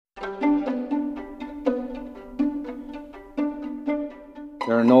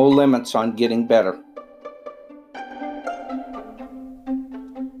There are no limits on getting better.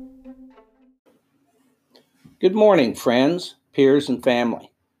 Good morning, friends, peers, and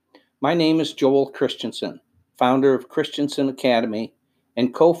family. My name is Joel Christensen, founder of Christensen Academy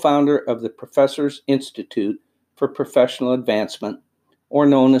and co-founder of the Professors Institute for Professional Advancement, or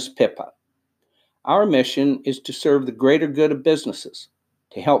known as PIPA. Our mission is to serve the greater good of businesses,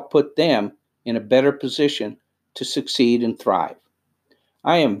 to help put them in a better position to succeed and thrive.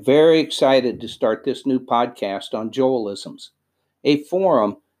 I am very excited to start this new podcast on Joelisms, a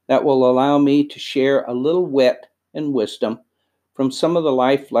forum that will allow me to share a little wit and wisdom from some of the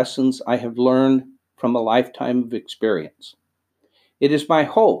life lessons I have learned from a lifetime of experience. It is my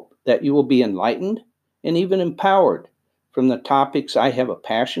hope that you will be enlightened and even empowered from the topics I have a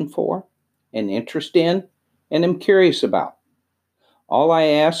passion for, an interest in, and am curious about. All I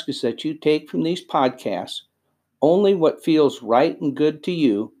ask is that you take from these podcasts only what feels right and good to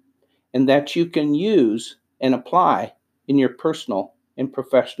you, and that you can use and apply in your personal and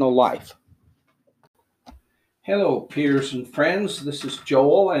professional life. Hello, peers and friends. This is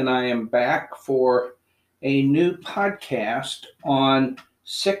Joel, and I am back for a new podcast on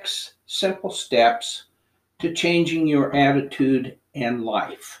 6 simple steps to changing your attitude and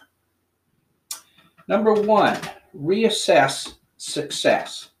life. Number 1, reassess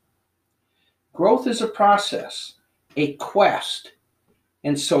success. Growth is a process, a quest,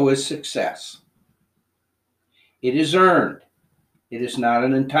 and so is success. It is earned. It is not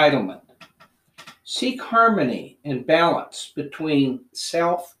an entitlement. Seek harmony and balance between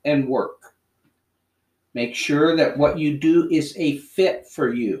self and work. Make sure that what you do is a fit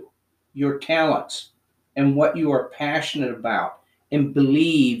for you, your talents, and what you are passionate about and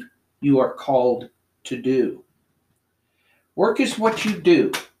believe you are called to do. Work is what you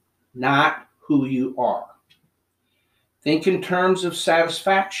do, not who you are. Think in terms of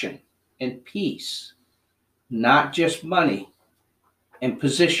satisfaction and peace, not just money and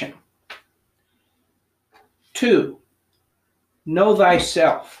position. 2, know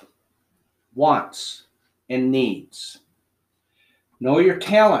thyself, wants and needs. Know your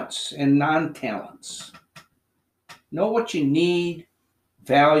talents and non-talents. Know what you need,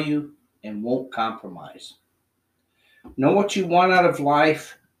 value, and won't compromise. Know what you want out of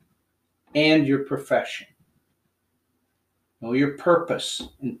life and your profession. Know your purpose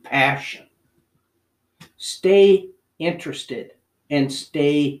and passion. Stay interested and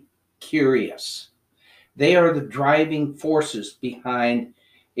stay curious. They are the driving forces behind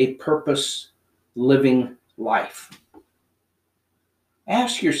a purpose-living life.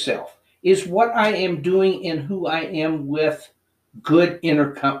 Ask yourself, is what I am doing and who I am with good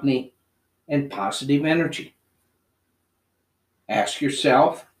inner company and positive energy? Ask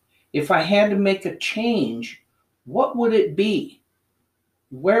yourself, if I had to make a change, what would it be?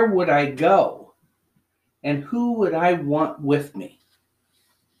 Where would I go? And who would I want with me?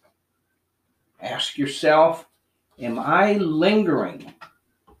 Ask yourself, am I lingering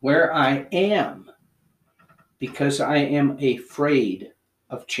where I am because I am afraid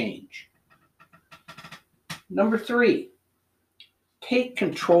of change? Number 3, take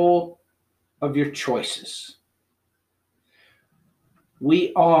control of your choices.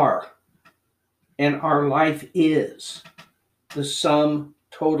 We are, and our life is, the sum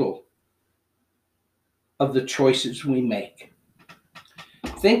total of the choices we make.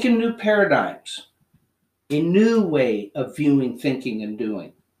 Think in new paradigms, a new way of viewing, thinking, and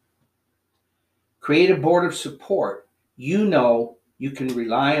doing. Create a board of support you know you can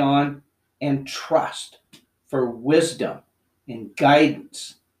rely on and trust for wisdom and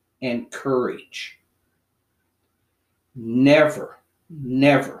guidance and courage. Never,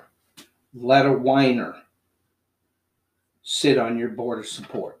 never let a whiner sit on your board of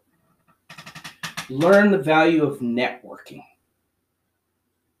support. Learn the value of networking.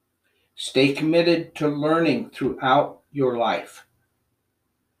 Stay committed to learning throughout your life.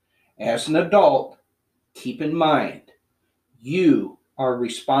 As an adult, keep in mind, you are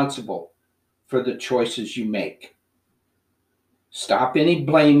responsible for the choices you make. Stop any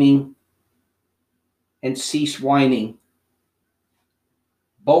blaming and cease whining.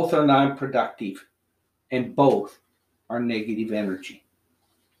 Both are non-productive and both are negative energy.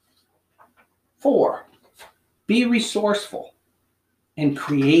 4, be resourceful and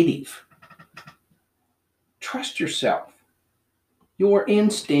creative. Trust yourself, your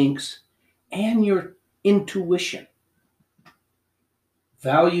instincts, and your intuition.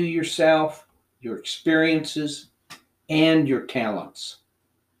 Value yourself, your experiences, and your talents.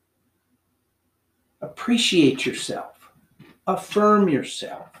 Appreciate yourself. Affirm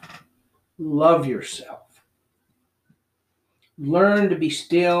yourself. Love yourself. Learn to be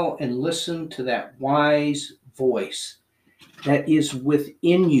still and listen to that wise voice that is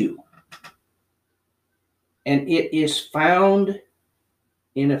within you. And it is found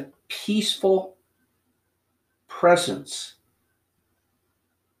in a peaceful presence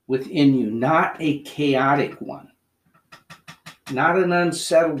within you, not a chaotic one, not an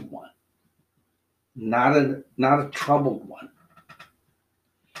unsettled one, not a troubled one.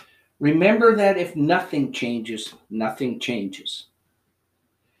 Remember that if nothing changes, nothing changes.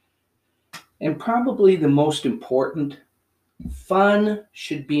 And probably the most important, fun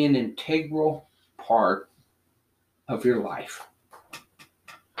should be an integral part of your life.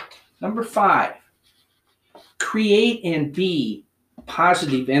 Number 5, create and be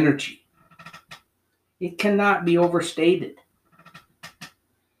positive energy. It cannot be overstated.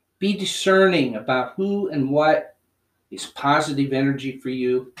 Be discerning about who and what is positive energy for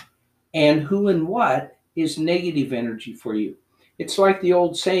you and who and what is negative energy for you. It's like the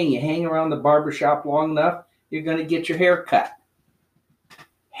old saying, you hang around the barbershop long enough, you're going to get your hair cut.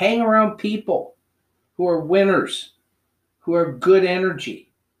 Hang around people who are winners, who are good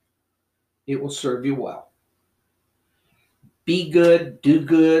energy. It will serve you well. Be good, do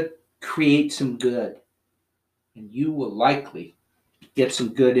good, create some good, and you will likely get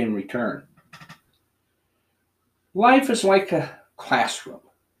some good in return. Life is like a classroom.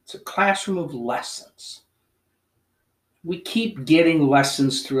 It's a classroom of lessons. We keep getting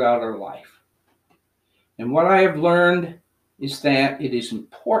lessons throughout our life. And what I have learned is that it is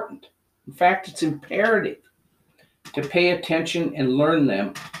important. In fact, it's imperative to pay attention and learn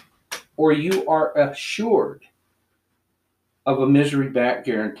them, or you are assured of a misery back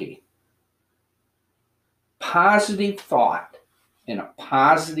guarantee. Positive thought and a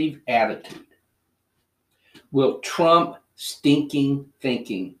positive attitude will trump stinking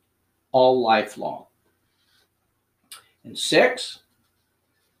thinking all life long. And 6,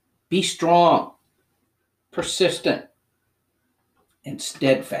 be strong, persistent, and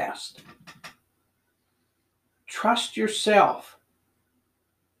steadfast. Trust yourself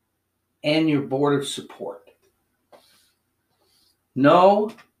and your board of support.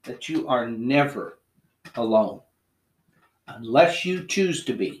 Know that you are never alone unless you choose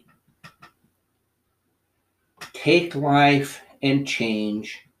to be. Take life and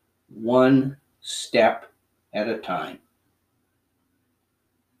change one step at a time.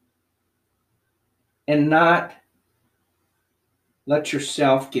 And not let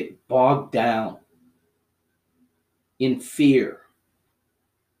yourself get bogged down in fear.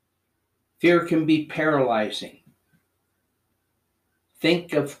 Fear can be paralyzing.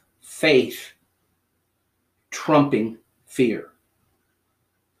 Think of faith trumping fear.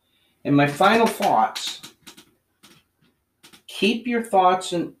 And my final thoughts, keep your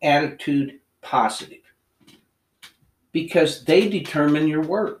thoughts and attitude positive because they determine your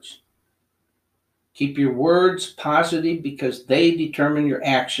words. Keep your words positive because they determine your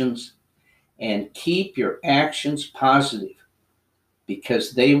actions, and keep your actions positive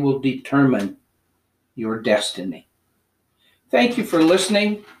because they will determine your destiny. Thank you for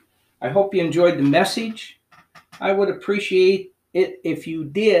listening. I hope you enjoyed the message. I would appreciate it if you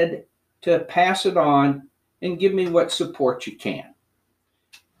did to pass it on and give me what support you can.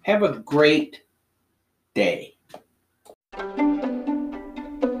 Have a great day.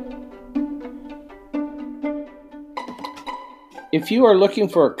 If you are looking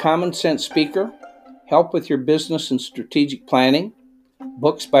for a common sense speaker, help with your business and strategic planning,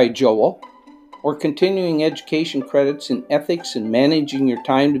 books by Joel, or continuing education credits in ethics and managing your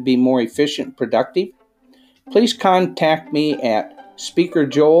time to be more efficient and productive, please contact me at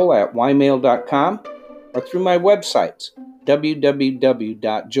speakerjoel@ymail.com or through my websites,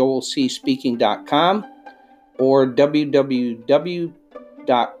 www.joelcspeaking.com or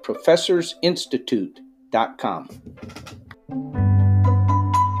www.professorsinstitute.com.